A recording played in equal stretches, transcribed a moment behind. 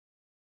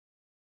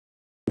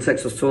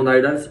Texas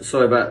tornadoes.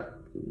 Sorry about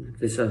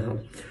this.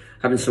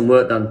 Having some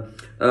work done.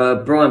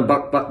 Brian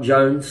Buck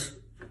Jones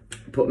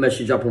put a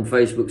message up on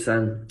Facebook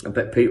saying, I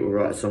bet Pete will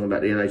write a song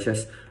about the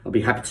NHS. I'll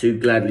be happy to,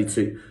 gladly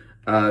to.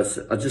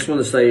 So I just want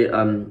to say,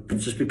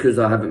 just because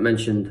I haven't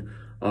mentioned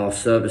our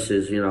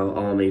services, you know,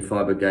 Army,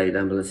 Fire Brigade,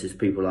 ambulances,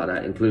 people like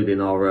that, including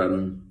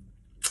our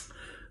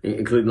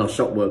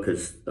shop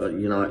workers,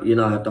 you know,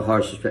 I have the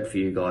highest respect for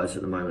you guys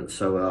at the moment.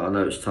 So I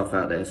know it's tough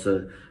out there.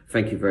 So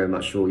thank you very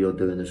much for all you're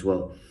doing as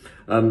well.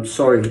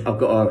 Sorry, I've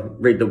got to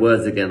read the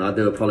words again. I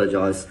do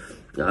apologise.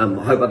 I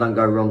hope I don't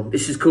go wrong.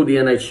 This is called the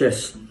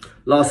NHS.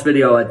 Last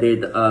video I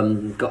did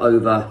got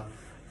over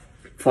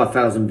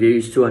 5,000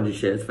 views, 200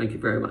 shares. Thank you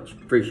very much.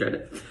 Appreciate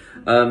it.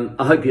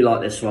 I hope you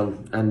like this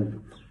one.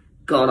 And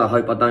God, I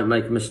hope I don't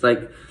make a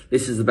mistake.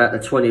 This is about the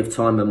 20th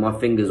time and my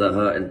fingers are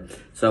hurting.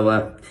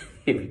 So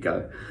here we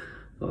go.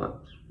 All right.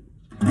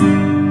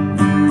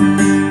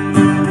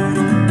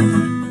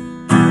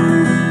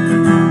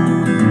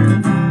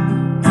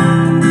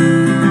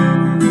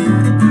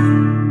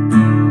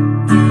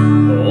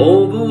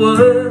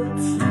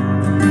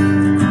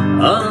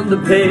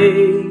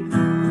 Underpaid,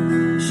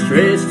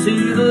 stressed to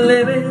the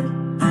limit,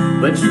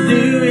 but you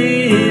do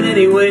it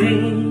anyway.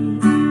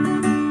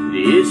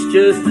 It's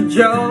just a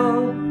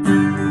job,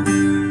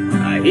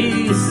 I hear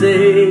you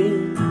say,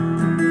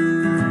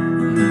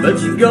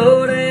 but you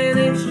go that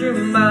extra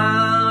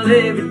mile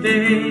every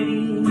day.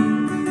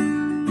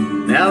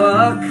 Now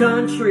our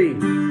country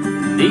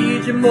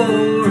needs you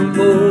more and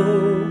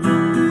more,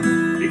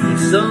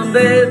 because some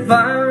bad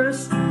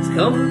virus is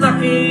come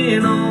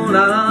knocking on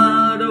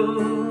our door.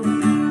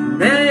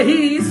 There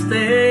he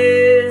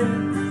stands,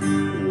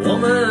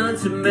 woman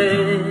to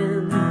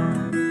man,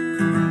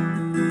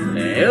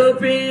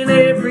 helping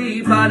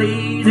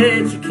everybody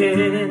that you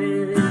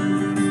can.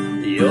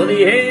 You're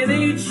the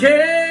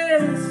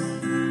NHS,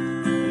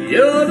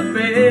 you're the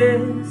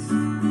best,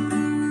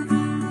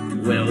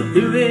 well,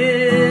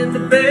 doing the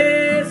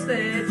best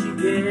that you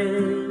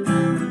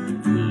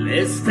can.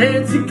 Let's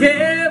stand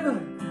together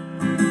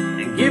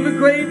and give a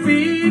great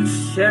big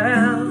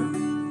shout.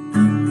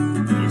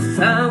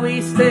 How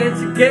we stand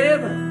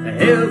together to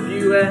help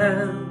you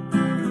out.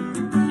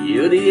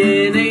 You're the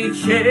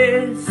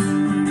NHS,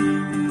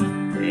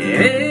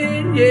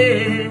 and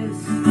yes,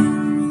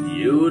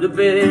 you're the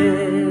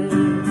best.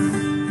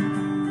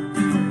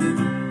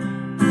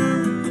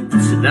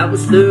 So now we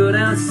stood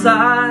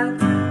outside,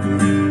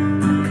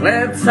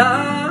 clapped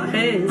our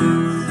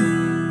hands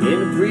in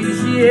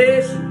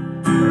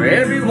appreciation for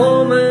every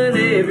woman,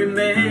 every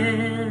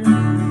man.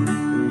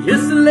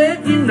 Just to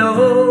let you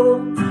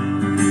know,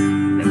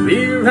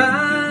 we're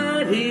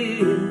right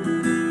here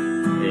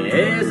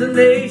as a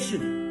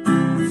nation,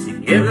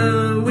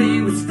 together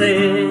we would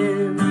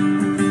stand.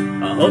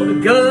 I hope the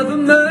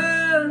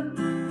government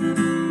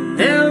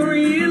now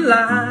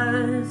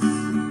realize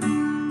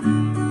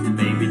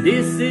maybe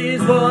this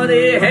is what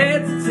it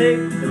had to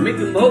take to make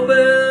them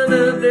open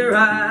up their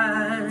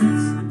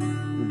eyes.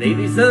 They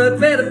deserve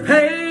better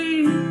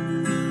pay,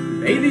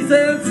 they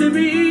deserve to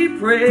be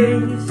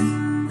praised.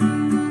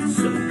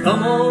 So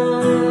come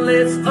on,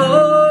 let's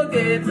all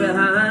get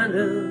behind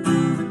them.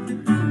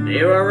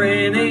 They're our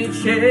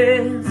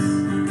NHS,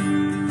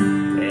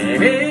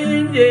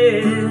 and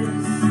yes,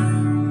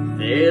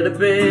 they're the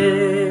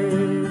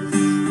best.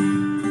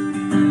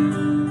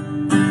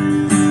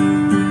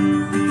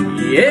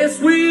 Yes,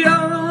 we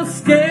are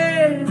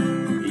scared,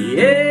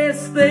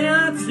 yes, they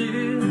are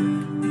too.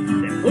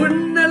 They're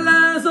putting their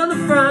lives on the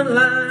front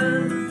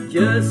line,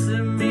 just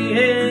me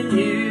and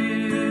you.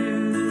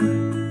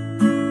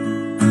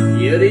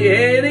 You're the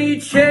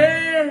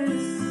NHS,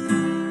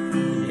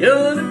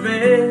 you're the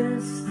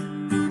best,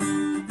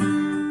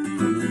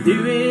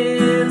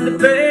 doing the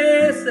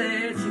best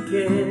that you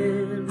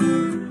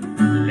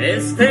can.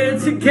 Let's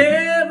stand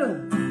together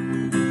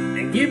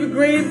and give a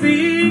great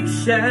big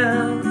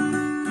shout.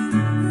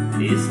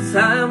 It's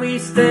time we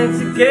stand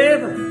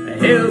together to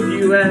help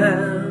you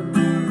out.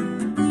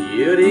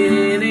 You're the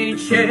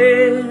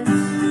NHS,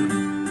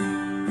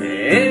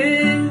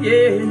 and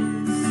yes,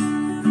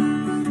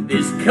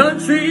 this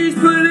country's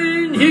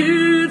putting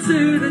you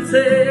to the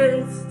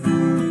test.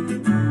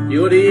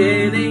 You're the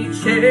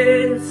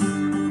NHS,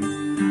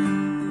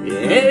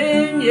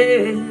 and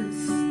yes,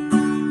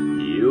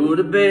 you're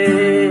the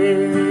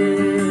best.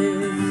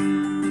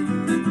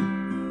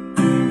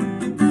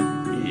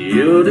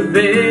 You're the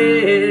best.